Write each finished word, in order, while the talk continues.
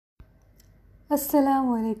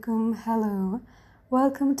Assalamu alaikum, hello.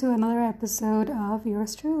 Welcome to another episode of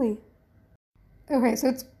Yours Truly. Okay, so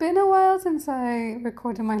it's been a while since I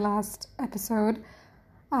recorded my last episode.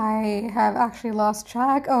 I have actually lost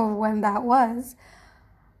track of when that was.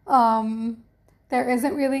 There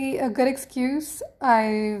isn't really a good excuse.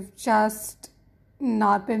 I've just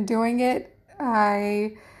not been doing it.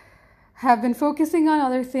 I have been focusing on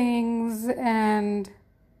other things and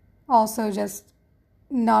also just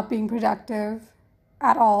not being productive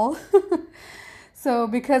at all. So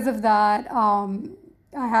because of that, I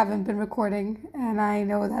haven't been recording, and I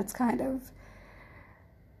know that's kind of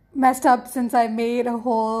messed up since I made a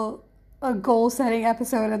goal setting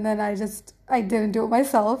episode and then I didn't do it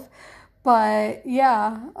myself. But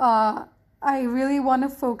yeah, I really want to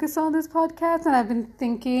focus on this podcast, and I've been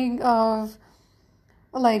thinking of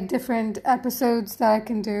like different episodes that I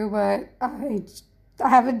can do, but I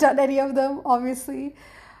haven't done any of them, obviously.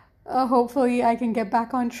 Hopefully I can get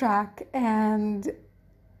back on track and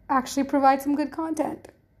actually provide some good content.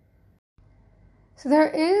 So there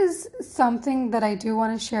is something that I do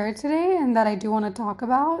want to share today and that I do want to talk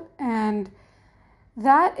about, and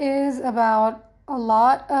that is about a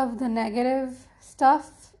lot of the negative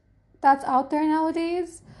stuff that's out there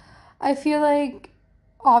nowadays. I feel like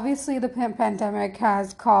obviously the pandemic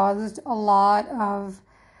has caused a lot of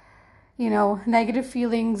negative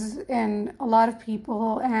feelings in a lot of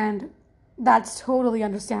people, and that's totally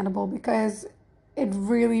understandable because it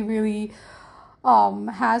really, really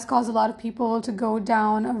has caused a lot of people to go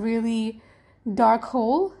down a really dark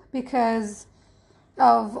hole because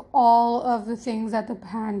of all of the things that the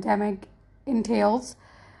pandemic entails.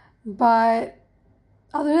 But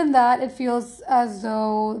other than that, it feels as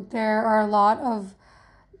though there are a lot of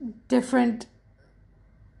different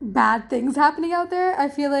bad things happening out there. I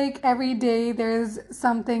feel like every day there's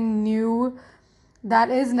something new that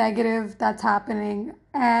is negative that's happening,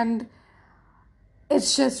 and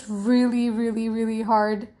it's just really, really, really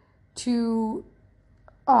hard to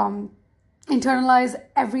internalize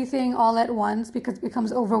everything all at once because it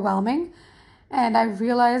becomes overwhelming. And I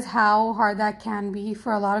realize how hard that can be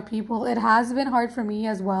for a lot of people. It has been hard for me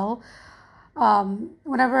as well.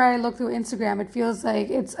 Whenever I look through Instagram, it feels like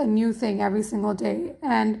it's a new thing every single day.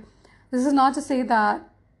 And this is not to say that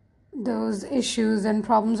those issues and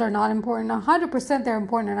problems are not important. 100% they're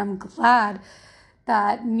important, and I'm glad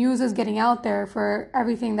that news is getting out there for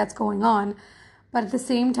everything that's going on. But at the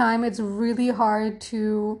same time, it's really hard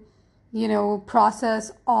to,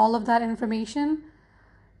 process all of that information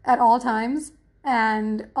at all times.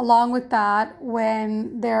 And along with that,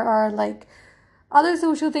 when there are like other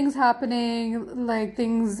social things happening, like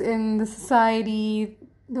things in the society,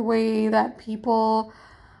 the way that people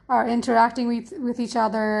are interacting with each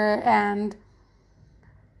other, and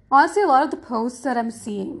honestly, a lot of the posts that I'm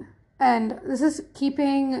seeing, and this is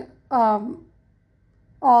keeping all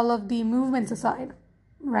of the movements aside,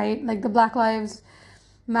 right? Like the Black Lives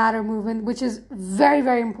Matter movement, which is very,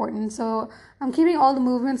 very important. So I'm keeping all the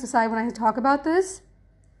movements aside when I talk about this,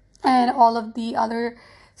 and all of the other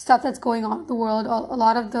stuff that's going on in the world, a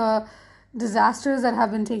lot of the disasters that have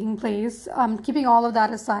been taking place. I'm keeping all of that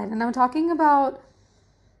aside, and I'm talking about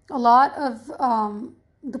a lot of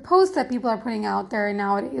the posts that people are putting out there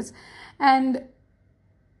nowadays. And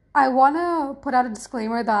I want to put out a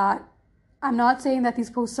disclaimer that I'm not saying that these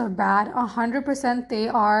posts are bad. 100% they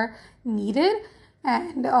are needed,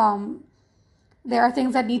 and there are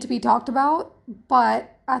things that need to be talked about.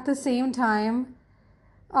 But at the same time,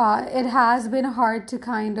 it has been hard to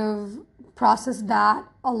kind of process that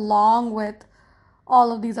along with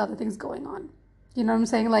all of these other things going on. You know what I'm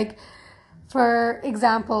saying? Like, for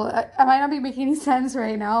example, I might not be making any sense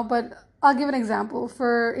right now, but I'll give an example.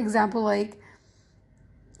 For example,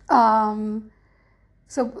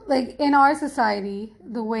 so like in our society,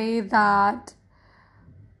 the way that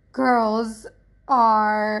girls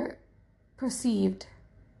are perceived,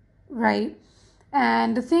 right?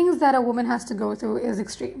 And the things that a woman has to go through is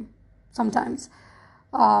extreme sometimes.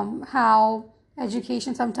 How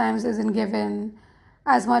education sometimes isn't given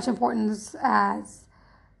as much importance as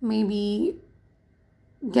maybe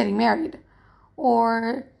getting married,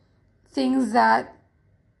 or things that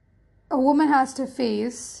a woman has to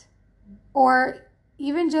face, or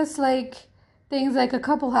even just like things like a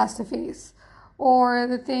couple has to face, or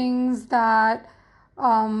the things that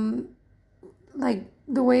like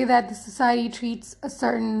the way that the society treats a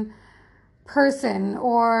certain person,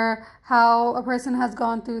 or how a person has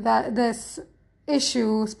gone through this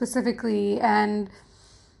issue specifically and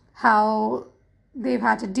how they've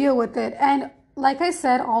had to deal with it. And like I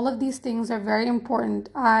said, all of these things are very important.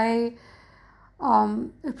 I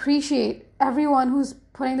appreciate everyone who's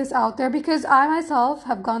putting this out there, because I myself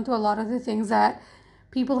have gone through a lot of the things that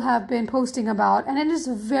people have been posting about, and it is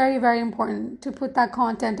very, very important to put that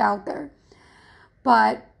content out there.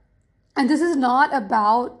 And this is not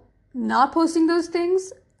about not posting those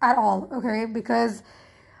things at all, okay? Because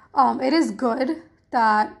it is good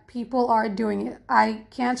that people are doing it. I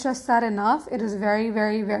can't stress that enough. It is very,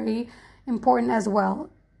 very, very important as well,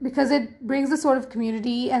 because it brings a sort of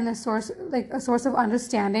community and a source of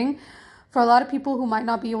understanding for a lot of people who might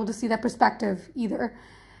not be able to see that perspective either.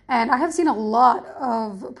 And I have seen a lot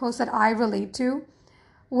of posts that I relate to,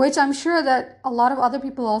 which I'm sure that a lot of other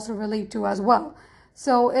people also relate to as well.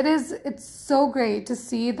 So it's so great to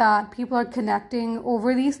see that people are connecting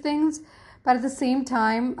over these things. But at the same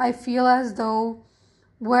time, I feel as though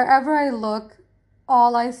wherever I look,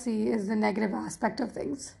 all I see is the negative aspect of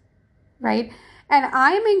things, right? And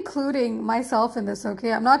I'm including myself in this,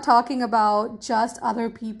 okay? I'm not talking about just other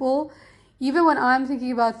people. Even when I'm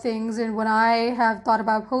thinking about things and when I have thought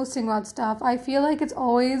about posting about stuff, I feel like it's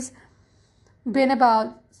always been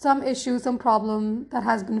about some issue, some problem that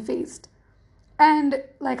has been faced. And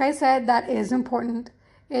like I said, that is important.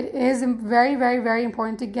 It is very, very, very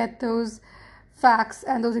important to get those facts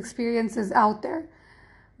and those experiences out there.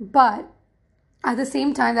 But at the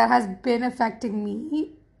same time, that has been affecting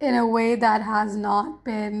me in a way that has not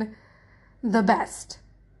been the best.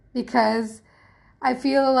 Because I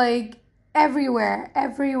feel like everywhere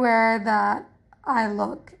that I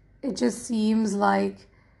look, it just seems like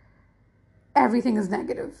everything is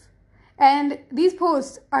negative. And these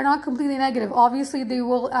posts are not completely negative. Obviously, they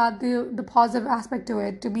will add the positive aspect to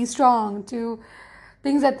it, to be strong, to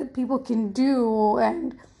things that the people can do,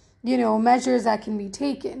 and, measures that can be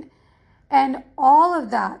taken. And all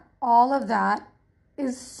of that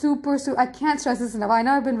is super, I can't stress this enough. I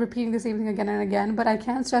know I've been repeating the same thing again and again, but I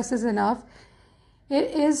can't stress this enough.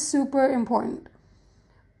 It is super important.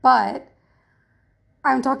 But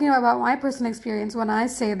I'm talking about my personal experience when I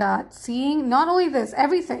say that seeing not only this,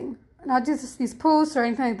 everything, not just these posts or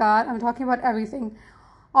anything like that, I'm talking about everything.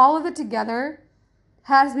 All of it together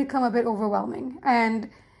has become a bit overwhelming. And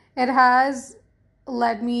it has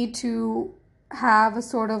led me to have a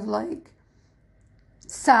sort of like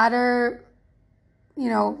sadder,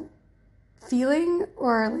 feeling,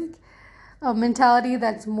 or like a mentality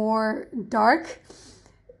that's more dark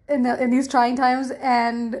in these trying times.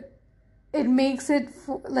 And it makes it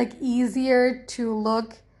easier to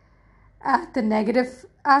look at the negative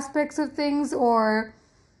aspects of things, or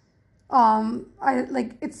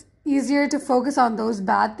it's easier to focus on those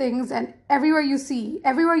bad things. And everywhere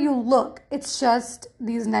you look, it's just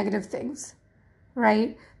these negative things,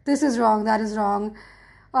 right? This is wrong, that is wrong,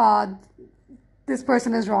 this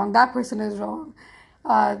person is wrong, that person is wrong,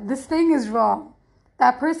 this thing is wrong,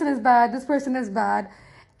 that person is bad, this person is bad.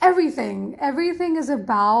 Everything is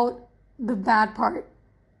about the bad part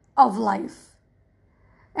of life.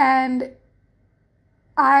 And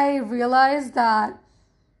I realized that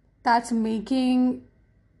that's making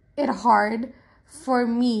it hard for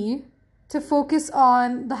me to focus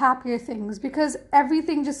on the happier things, because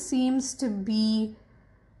everything just seems to be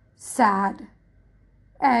sad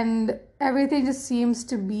and everything just seems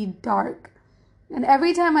to be dark. And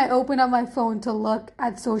every time I open up my phone to look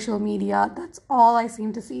at social media, that's all I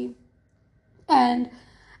seem to see. And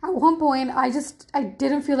at one point, I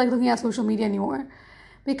didn't feel like looking at social media anymore,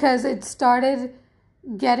 because it started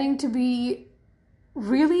getting to be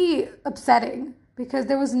really upsetting, because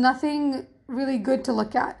there was nothing really good to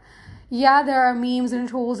look at. Yeah, there are memes and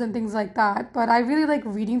trolls and things like that, but I really like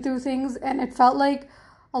reading through things, and it felt like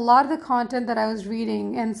a lot of the content that I was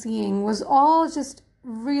reading and seeing was all just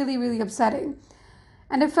really, really upsetting.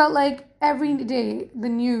 And it felt like every day the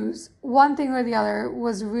news, one thing or the other,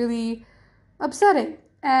 was really upsetting.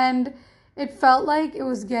 And it felt like it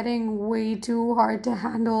was getting way too hard to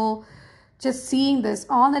handle, just seeing this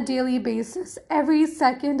on a daily basis, every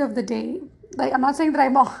second of the day. Like, I'm not saying that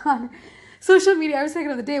I'm on social media every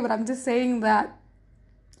second of the day, but I'm just saying that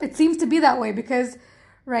it seems to be that way, because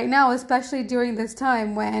right now, especially during this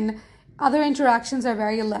time when other interactions are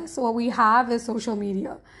very less, what we have is social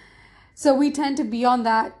media. So we tend to be on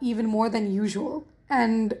that even more than usual.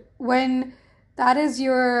 And when that is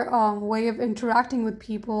your way of interacting with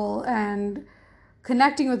people and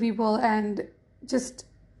connecting with people and just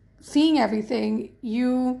seeing everything,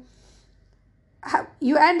 you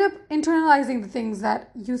end up internalizing the things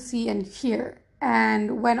that you see and hear.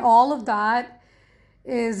 And when all of that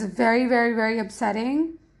is very, very, very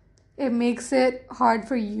upsetting, it makes it hard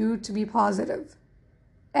for you to be positive.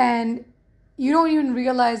 And you don't even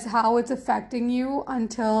realize how it's affecting you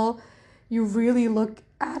until you really look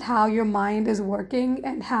at how your mind is working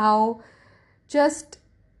and how just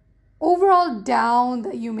overall down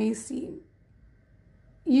that you may seem.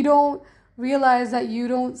 You don't realize that you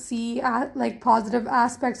don't see like positive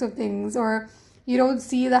aspects of things, or you don't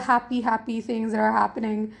see the happy things that are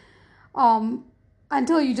happening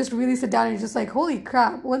until you just really sit down and you're just like, holy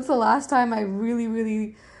crap, when's the last time I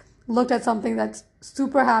really looked at something that's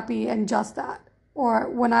super happy and just that? Or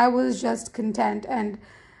when I was just content and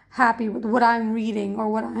happy with what I'm reading or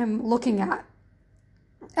what I'm looking at.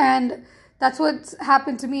 And that's what's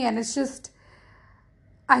happened to me. And it's just,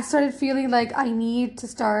 I started feeling like I need to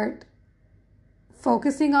start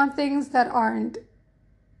focusing on things that aren't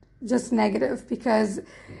just negative, because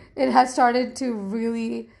it has started to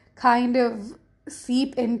really kind of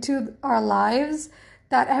seep into our lives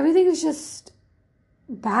that everything is just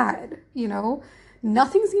bad,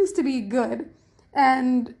 nothing seems to be good.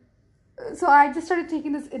 And so I just started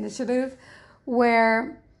taking this initiative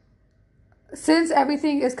where, since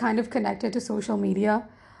everything is kind of connected to social media,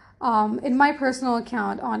 in my personal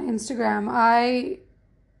account on Instagram,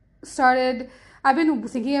 I've been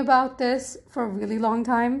thinking about this for a really long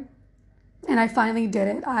time, and I finally did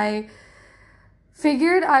it. I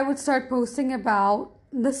figured I would start posting about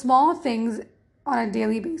the small things on a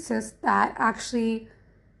daily basis that actually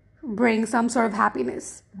bring some sort of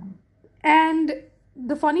happiness. And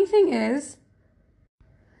the funny thing is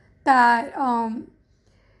that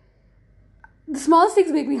the smallest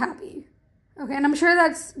things make me happy. Okay, and I'm sure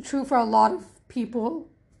that's true for a lot of people,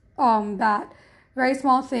 that very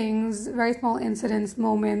small things, very small incidents,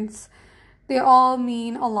 moments, they all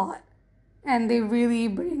mean a lot, and they really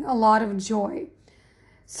bring a lot of joy.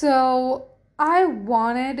 So I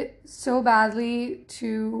wanted so badly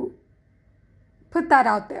to put that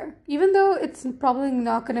out there, even though it's probably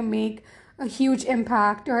not going to make a huge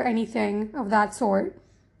impact or anything of that sort.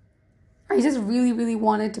 I just really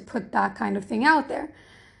wanted to put that kind of thing out there.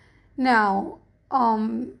 Now,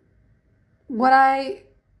 what I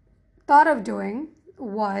thought of doing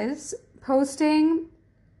was posting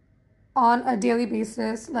on a daily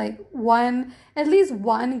basis, like at least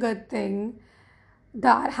one good thing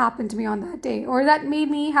that happened to me on that day, or that made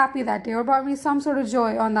me happy that day, or brought me some sort of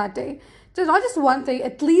joy on that day. Just not just one thing,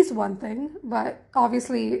 at least one thing, but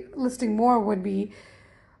obviously listing more would be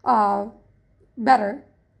better.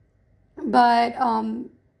 But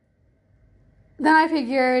then I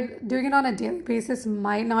figured doing it on a daily basis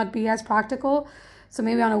might not be as practical, so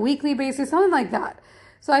maybe on a weekly basis, something like that.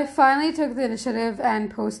 So I finally took the initiative and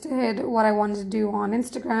posted what I wanted to do on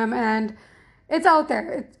Instagram, and it's out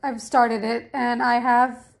there. I've started it, and I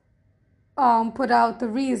have put out the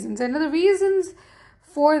reasons. And the reasons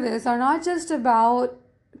for this are not just about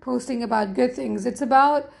posting about good things. It's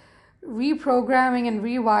about reprogramming and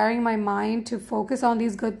rewiring my mind to focus on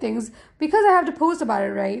these good things, because I have to post about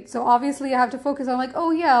it, right? So obviously I have to focus on, like,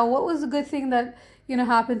 oh yeah, what was the good thing that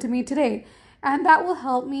happened to me today? And that will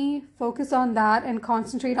help me focus on that and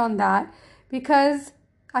concentrate on that, because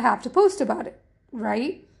I have to post about it,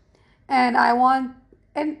 right? And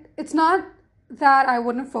it's not that I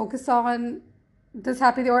wouldn't focus on this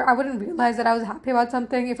happy, or I wouldn't realize that I was happy about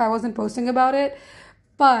something if I wasn't posting about it.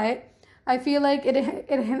 But I feel like it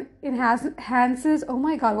enhances, oh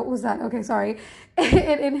my God, what was that? Okay, sorry.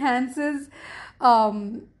 It enhances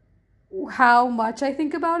how much I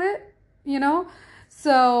think about it,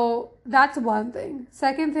 So that's one thing.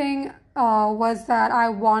 Second thing was that I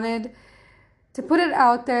wanted to put it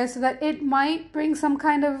out there so that it might bring some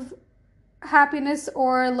kind of happiness,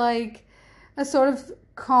 or like a sort of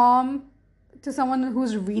calm to someone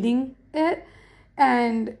who's reading it.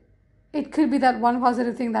 And it could be that one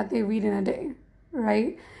positive thing that they read in a day,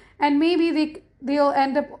 right? And maybe they'll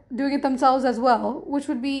end up doing it themselves as well, which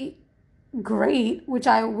would be great, which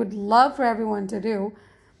I would love for everyone to do,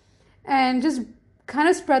 and just kind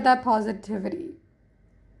of spread that positivity.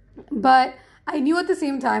 But I knew at the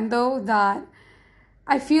same time, though, that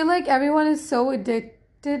I feel like everyone is so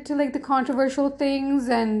addicted to like the controversial things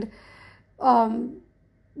and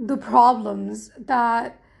the problems,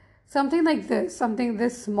 that something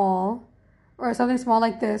this small, or something small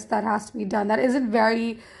like this that has to be done, that isn't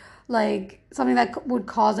very like something that would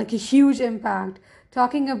cause like a huge impact.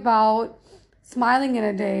 Talking about smiling in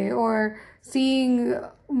a day, or seeing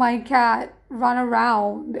my cat run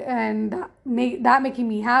around and making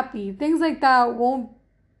me happy. Things like that won't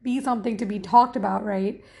be something to be talked about,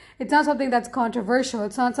 right? It's not something that's controversial.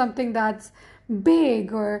 It's not something that's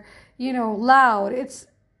big or, loud. It's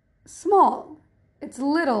small. It's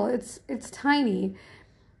little. It's tiny.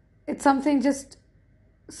 It's something just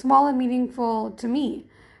small and meaningful to me.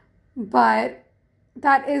 But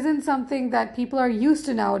that isn't something that people are used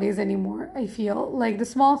to nowadays anymore, I feel. Like the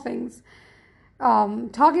small things.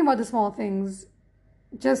 talking about the small things,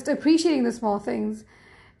 just appreciating the small things.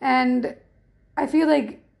 And I feel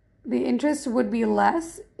like the interest would be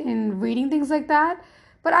less in reading things like that,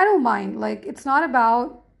 but I don't mind. Like, it's not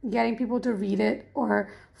about getting people to read it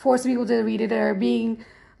or forcing people to read it or being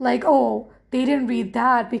like, oh, they didn't read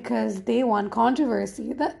that because they want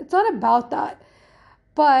controversy. It's not about that.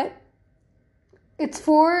 But it's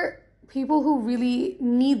for people who really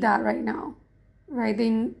need that right now, right?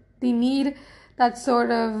 They need that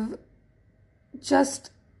sort of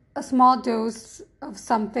just a small dose of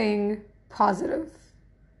something positive,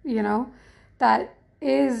 that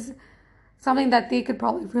is something that they could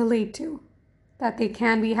probably relate to, that they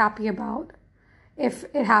can be happy about if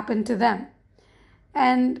it happened to them.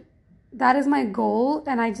 And that is my goal,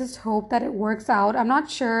 and I just hope that it works out. I'm not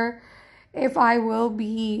sure if I will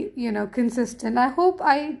be, consistent. I hope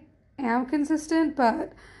I am consistent,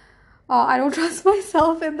 but I don't trust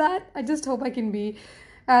myself in that. I just hope I can be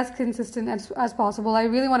as consistent as possible. I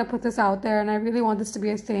really want to put this out there, and I really want this to be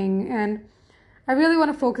a thing, and I really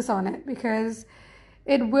want to focus on it because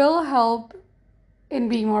it will help in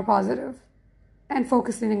being more positive and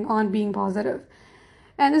focusing on being positive.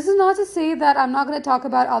 And this is not to say that I'm not going to talk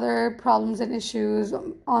about other problems and issues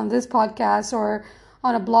on this podcast or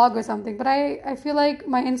on a blog or something, but I feel like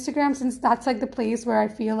my Instagram, since that's like the place where I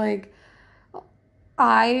feel like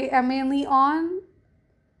I am mainly on,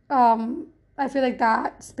 I feel like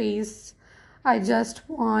that space, I just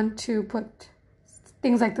want to put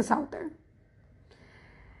things like this out there.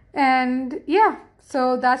 And yeah,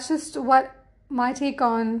 so that's just what my take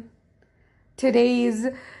on today's,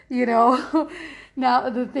 now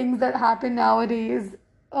the things that happen nowadays,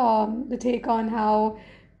 the take on how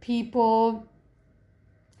people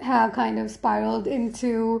have kind of spiraled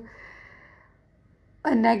into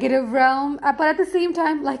a negative realm. But at the same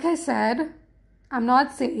time, like I said, I'm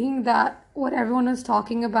not saying that what everyone is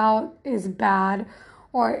talking about is bad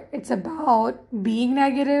or it's about being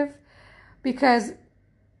negative, because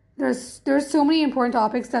there's so many important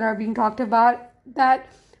topics that are being talked about that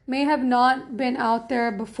may have not been out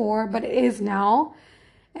there before, but it is now.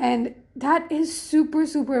 And that is super,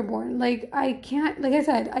 super important. Like I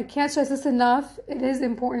said, I can't stress this enough. It is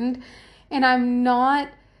important. And I'm not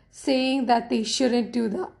saying that they shouldn't do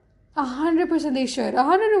that. 100% they should.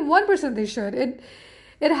 101% they should.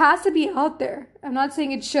 It has to be out there. I'm not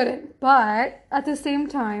saying it shouldn't. But at the same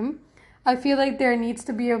time, I feel like there needs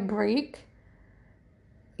to be a break.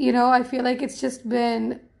 I feel like it's just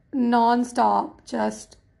been nonstop,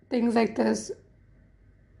 just things like this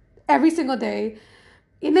every single day.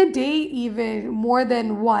 In a day, even more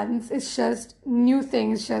than once, it's just new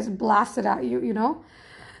things just blasted at you,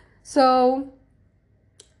 So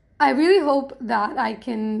I really hope that I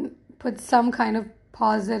can put some kind of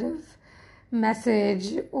positive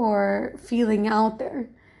message or feeling out there.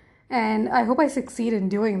 And I hope I succeed in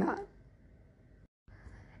doing that.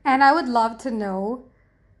 And I would love to know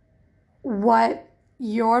what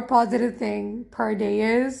your positive thing per day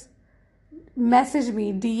is. Message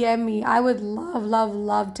me, DM me. I would love, love,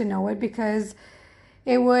 love to know it, because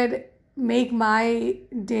it would make my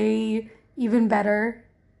day even better.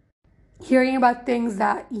 Hearing about things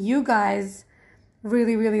that you guys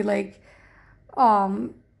really, really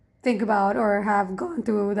think about or have gone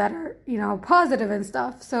through that are, positive and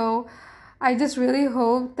stuff. So I just really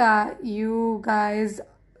hope that you guys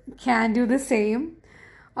can do the same.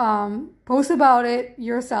 Post about it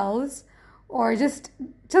yourselves, or just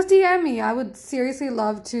DM me. I would seriously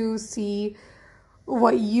love to see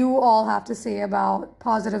what you all have to say about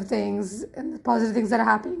positive things and the positive things that are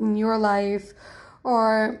happening in your life,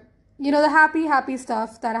 or the happy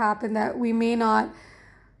stuff that happened that we may not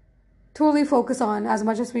totally focus on as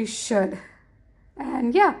much as we should.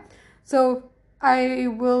 And yeah, so I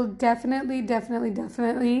will definitely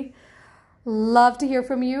love to hear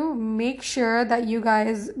from you. Make sure that you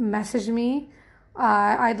guys message me.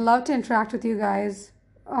 I'd love to interact with you guys.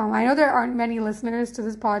 I know there aren't many listeners to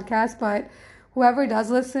this podcast, but whoever does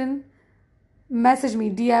listen, message me,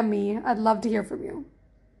 DM me. I'd love to hear from you.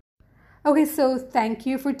 Okay, so thank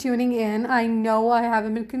you for tuning in. I know I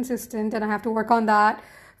haven't been consistent, and I have to work on that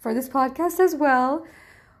for this podcast as well.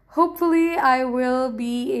 Hopefully, I will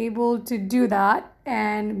be able to do that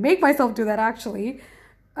and make myself do that, actually,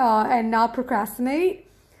 and not procrastinate.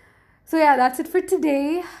 So yeah, that's it for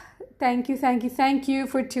today. Thank you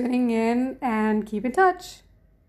for tuning in, and keep in touch.